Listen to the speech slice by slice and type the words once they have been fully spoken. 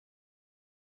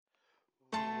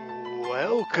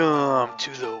Welcome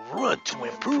to the Run to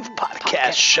Improve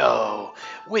podcast show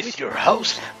with your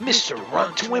host, Mr.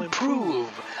 Run to Improve,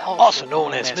 also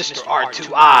known as Mr.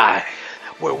 R2I,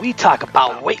 where we talk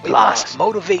about weight loss,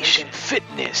 motivation,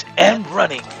 fitness, and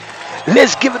running.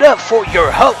 Let's give it up for your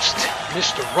host,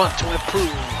 Mr. Run to Improve.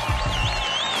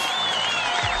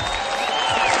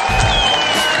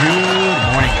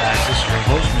 Good morning, guys. This is your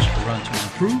host, Mr. Run to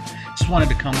Improve. Just wanted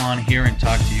to come on here and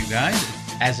talk to you guys.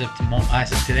 As of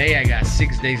today, I got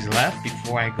 6 days left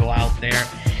before I go out there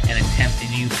and attempt a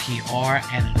new PR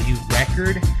and a new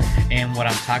record. And what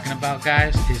I'm talking about,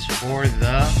 guys, is for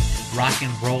the Rock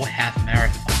and Roll Half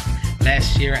Marathon.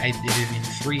 Last year, I did it in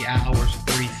 3 hours,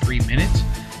 33 minutes.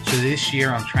 So this year,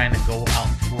 I'm trying to go out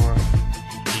for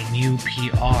a new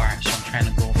PR. So I'm trying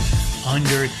to go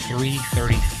under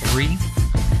 3:33.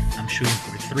 I'm shooting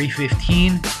for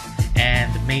 3:15.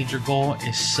 And the major goal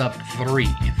is sub 3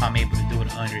 if I'm able to do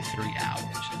it under 3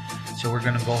 hours. So we're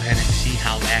going to go ahead and see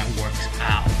how that works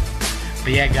out.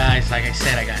 But yeah, guys, like I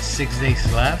said, I got 6 days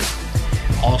left.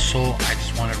 Also, I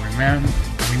just want to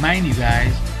remind you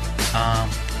guys, I'm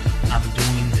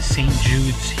doing the St.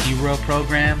 Jude's Hero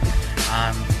program.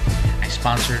 I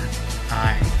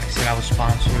said I would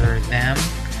sponsor them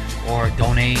or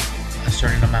donate a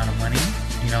certain amount of money,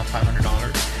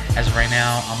 $500. As of right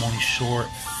now, I'm only short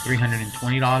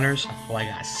 $320, so I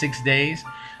got 6 days.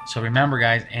 So remember,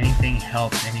 guys, anything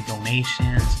helps. Any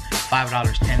donations, $5,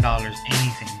 $10,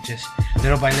 anything, just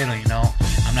little by little.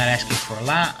 I'm not asking for a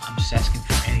lot. I'm just asking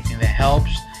for anything that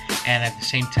helps. And at the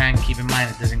same time, keep in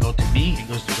mind, it doesn't go to me. It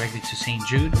goes directly to St.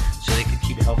 Jude, so they can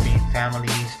keep helping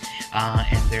families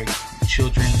and their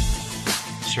children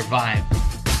survive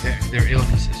their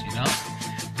illnesses.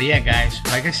 But yeah, guys,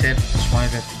 like I said, just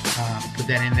wanted to put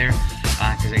that in there.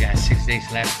 Because I got 6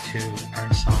 days left to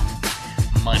earn some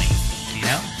money,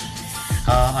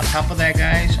 On top of that,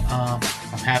 guys, I'm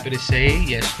happy to say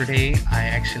yesterday I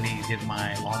actually did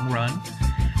my long run.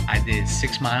 I did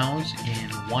 6 miles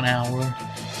in 1 hour,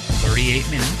 38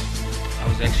 minutes. I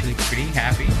was actually pretty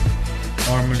happy.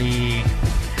 Normally,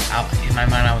 in my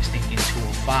mind, I was thinking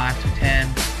 205, 210,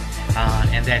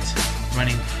 and that's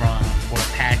running from Fort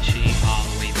Apache all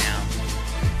the way down to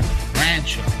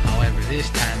Rancho. However, this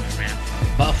time I ran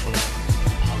from Buffalo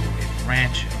all the way to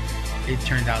Rancho. It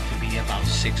turned out to be about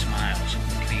 6 miles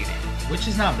completed, which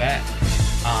is not bad.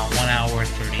 1 hour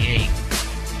 38.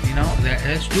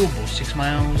 That's doable. 6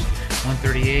 miles,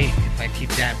 138. If I keep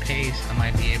that pace, I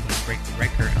might be able to break the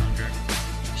record under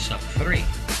sub 3.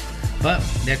 But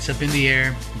that's up in the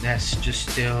air. That's just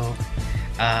still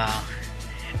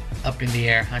up in the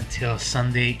air until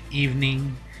Sunday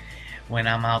evening, when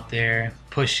I'm out there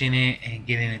pushing it and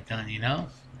getting it done,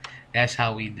 That's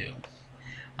how we do.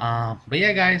 But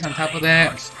yeah, guys, on top of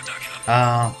that,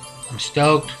 I'm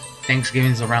stoked.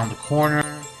 Thanksgiving's around the corner.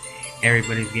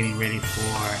 Everybody's getting ready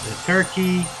for the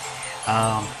turkey.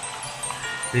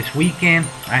 This weekend,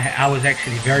 I was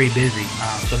actually very busy.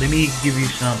 So let me give you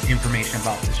some information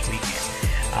about this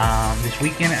weekend. This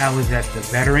weekend, I was at the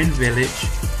Veteran Village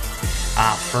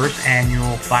first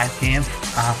annual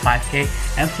 5K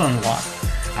and Fun Walk.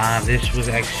 This was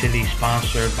actually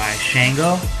sponsored by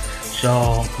Shango.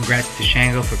 So congrats to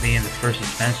Shango for being the first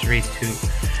dispensary to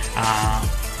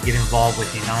get involved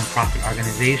with a nonprofit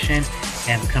organization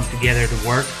and come together to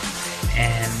work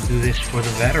and do this for the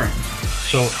veterans.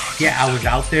 So yeah, I was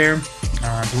out there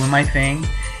doing my thing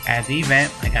at the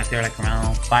event. I got there like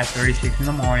around 5:36 in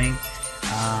the morning.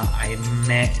 I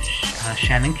met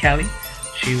Shannon Kelly.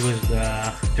 She was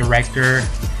the director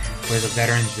for the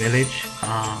Veterans Village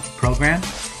program,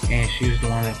 and she was the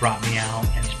one that brought me out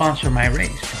and sponsored my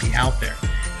race to be out there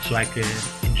so I could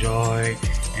enjoy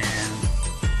and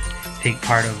take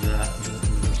part of the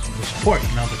support,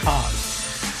 the cause.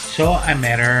 So I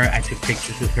met her, I took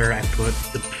pictures with her, I put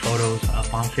the photos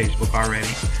up on Facebook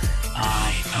already.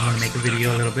 I'm going to make a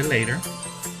video a little bit later.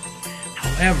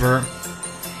 However,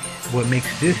 what makes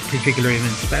this particular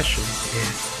event special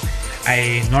is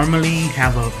I normally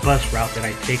have a bus route that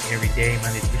I take every day,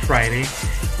 Monday through Friday,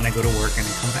 when I go to work and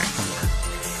I come back from work.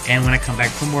 And when I come back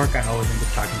from work, I always end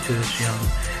up talking to this young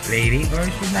lady, or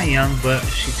she's not young, but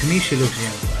to me she looks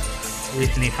young. But I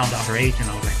recently found out her age, and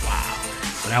I was like, wow.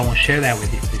 But I won't share that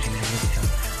with you because you never tell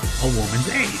a woman's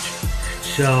age.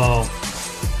 So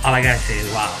all I gotta say is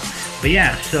wow. But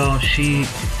yeah, so she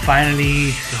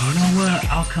finally said, you know what?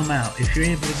 I'll come out. If you're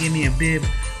able to give me a bib,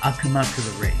 I'll come out to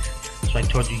the race. So I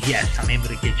told you, yes, I'm able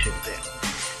to get you a bib.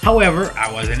 However,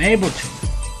 I wasn't able to.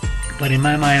 But in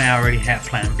my mind, I already had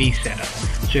plan B set up.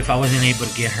 So if I wasn't able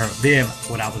to get her a bib,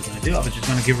 what I was going to do, I was just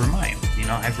going to give her mine.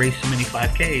 I've raced so many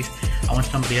 5Ks. I want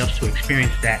somebody else to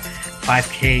experience that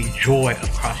 5K joy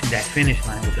of crossing that finish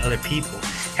line with other people,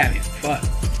 having fun,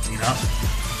 you know,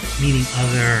 meeting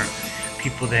other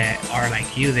people that are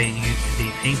like you, they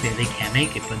think that they can't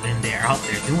make it, but then they're out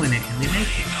there doing it and they make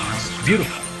it. You know? It's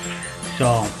beautiful.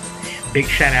 So big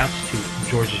shout outs to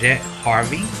Georgette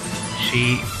Harvey.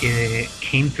 She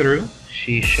came through.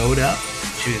 She showed up.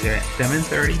 She was there at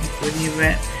 7:30 for the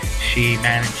event. She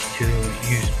managed to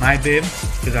use my bib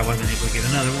because I wasn't able to get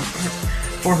another one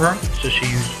for her. So she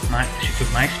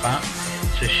took my spot.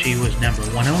 So she was number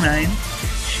 109.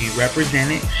 She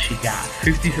represented. She got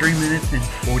 53 minutes and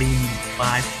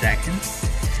 45 seconds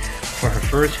for her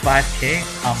first 5K.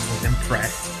 I was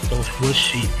impressed. So was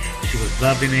she. She was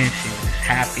loving it. She was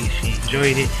happy. She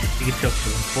enjoyed it. You could tell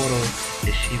from the photos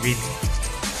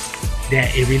that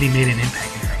it really made an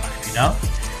impact in her life, you know?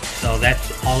 So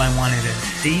that's all I wanted to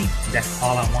see. That's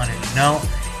all I wanted to know.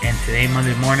 And today,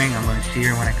 Monday morning, I'm going to see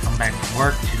her when I come back from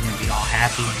work. She's going to be all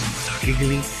happy and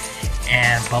giggly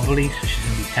and bubbly. So she's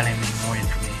going to be telling me more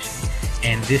information.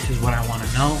 And this is what I want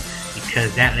to know,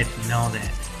 because that lets me know that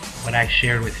what I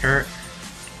shared with her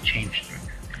changed her.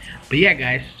 But yeah,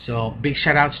 guys, so big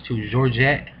shout outs to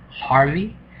Georgette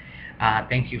Harvey.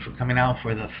 Thank you for coming out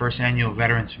for the first annual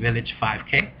Veterans Village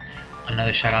 5K.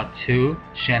 Another shout out to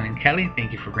Shannon Kelly.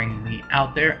 Thank you for bringing me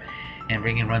out there and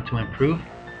bringing Run to Improve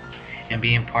and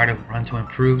being part of Run to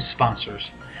Improve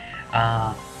sponsors.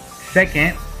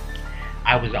 Second,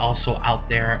 I was also out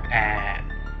there at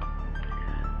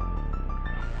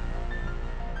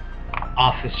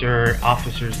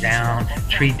Officers Down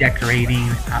tree decorating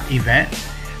event.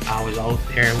 I was out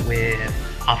there with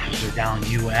Officers Down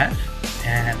US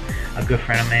and a good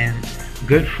friend of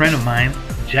mine,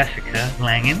 Jessica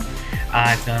Langen.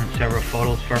 I've done several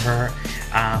photos for her,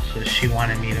 so she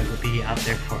wanted me to be out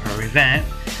there for her event,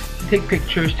 take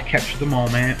pictures to capture the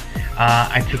moment.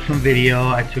 I took some video,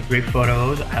 I took great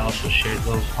photos. I also shared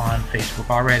those on Facebook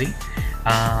already.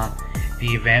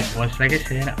 The event was, like I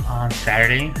said, on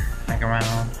Saturday, like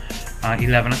around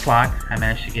 11 o'clock. I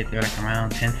managed to get there like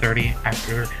around 10:30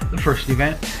 after the first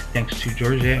event. Thanks to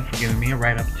Georgette for giving me a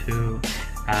ride up to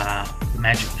the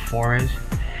Magical Forest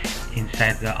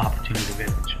inside the Opportunity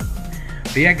Village.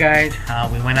 But yeah, guys,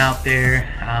 we went out there.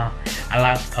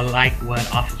 I like what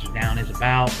Officers Down is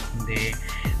about.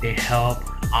 They help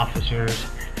officers,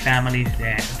 families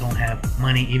that don't have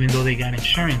money, even though they got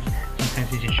insurance. Sometimes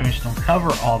these insurance don't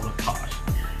cover all the costs.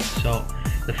 So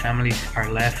the families are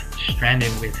left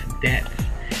stranded with debts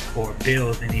or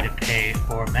bills they need to pay,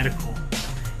 or medical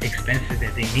expenses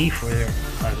that they need for their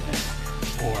husbands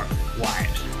or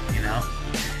wives, you know.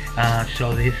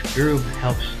 So this group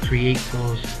helps create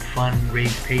those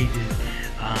fundraise pages.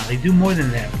 They do more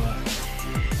than that, but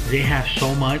they have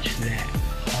so much that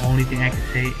the only thing I can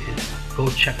say is go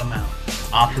check them out.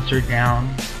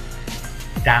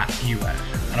 OfficerDown.us.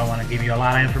 I don't want to give you a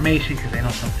lot of information because I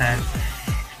know sometimes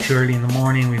it's too early in the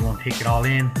morning, we won't take it all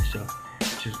in. So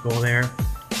just go there,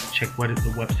 check what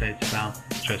the website's about.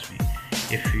 Trust me,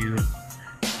 if you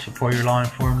support your law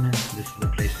enforcement, this is the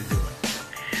place to do it.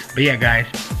 But yeah, guys,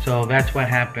 so that's what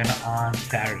happened on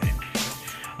Saturday.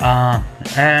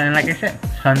 And like I said,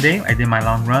 Sunday I did my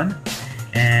long run,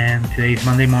 and today's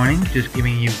Monday morning, just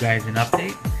giving you guys an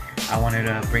update. I wanted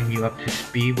to bring you up to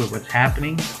speed with what's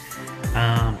happening.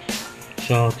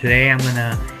 So today I'm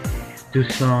gonna do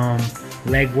some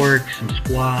leg work, some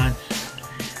squats,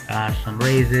 some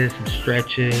raises, some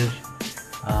stretches.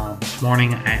 This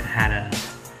morning I had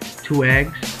 2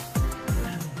 eggs,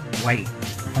 white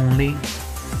only.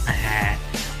 I had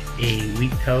a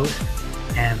wheat toast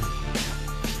and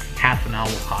half an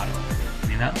avocado,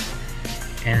 you know,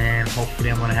 and then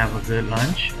hopefully I'm gonna have a good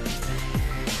lunch.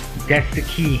 That's the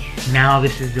key. Now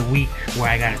this is the week where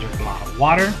I gotta drink a lot of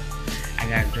water. I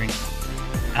gotta drink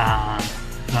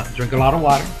a lot of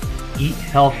water, eat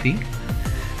healthy,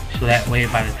 so that way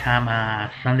by the time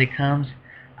Sunday comes,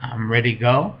 I'm ready to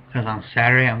go. Because on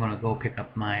Saturday I'm gonna go pick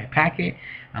up my packet.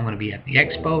 I'm gonna be at the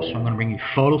expo, so I'm gonna bring you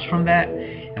photos from that.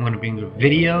 I'm gonna bring you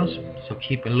videos, so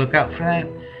keep a lookout for that.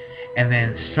 And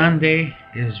then Sunday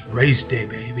is race day,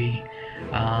 baby.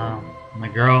 My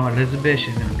girl Elizabeth,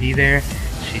 she's gonna be there.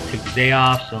 She took the day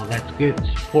off, so that's good.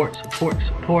 Support.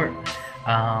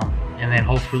 And then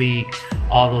hopefully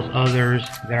all those others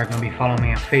that are gonna be following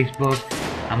me on Facebook,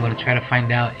 I'm gonna try to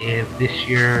find out if this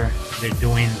year they're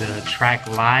doing the track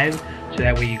live, so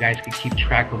that way you guys can keep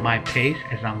track of my pace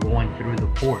as I'm going through the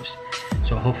course.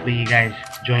 So hopefully you guys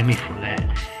join me for that,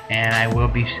 and I will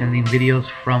be sending videos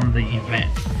from the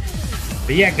event.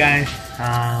 But yeah, guys,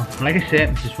 like I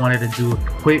said, just wanted to do a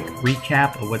quick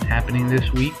recap of what's happening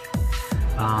this week.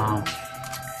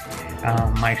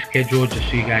 My schedule, just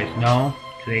so you guys know,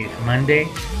 Today is Monday,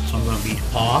 so I'm gonna be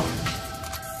off.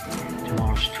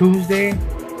 Tomorrow's Tuesday.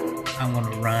 I'm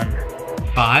gonna run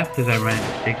 5 because I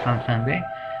ran 6 on Sunday.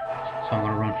 So I'm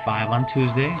gonna run 5 on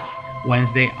Tuesday.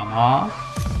 Wednesday I'm off.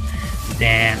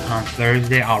 Then on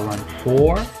Thursday I'll run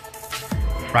 4.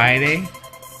 Friday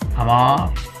I'm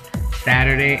off.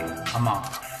 Saturday I'm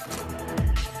off.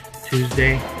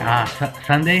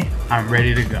 Sunday I'm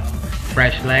ready to go.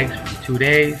 Fresh legs for 2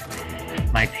 days.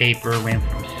 My taper went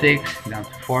from 6 down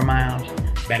to 4 miles.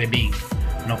 Bada bing.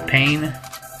 No pain,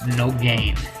 no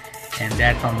gain. And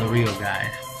that's on the real,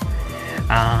 guys.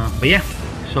 But yeah,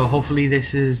 so hopefully this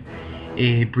is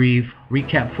a brief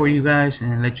recap for you guys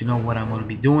and let you know what I'm going to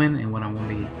be doing and what I'm going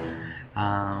to be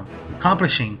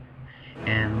accomplishing.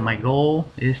 And my goal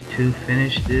is to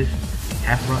finish this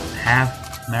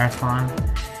half marathon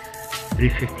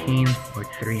 3:15 or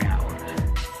 3 hours.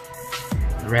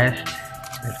 The rest,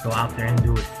 let's go out there and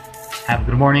do it. Have a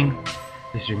good morning.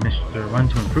 This is your Mr. Run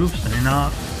to Improve signing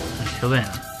off. Until then,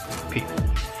 peace.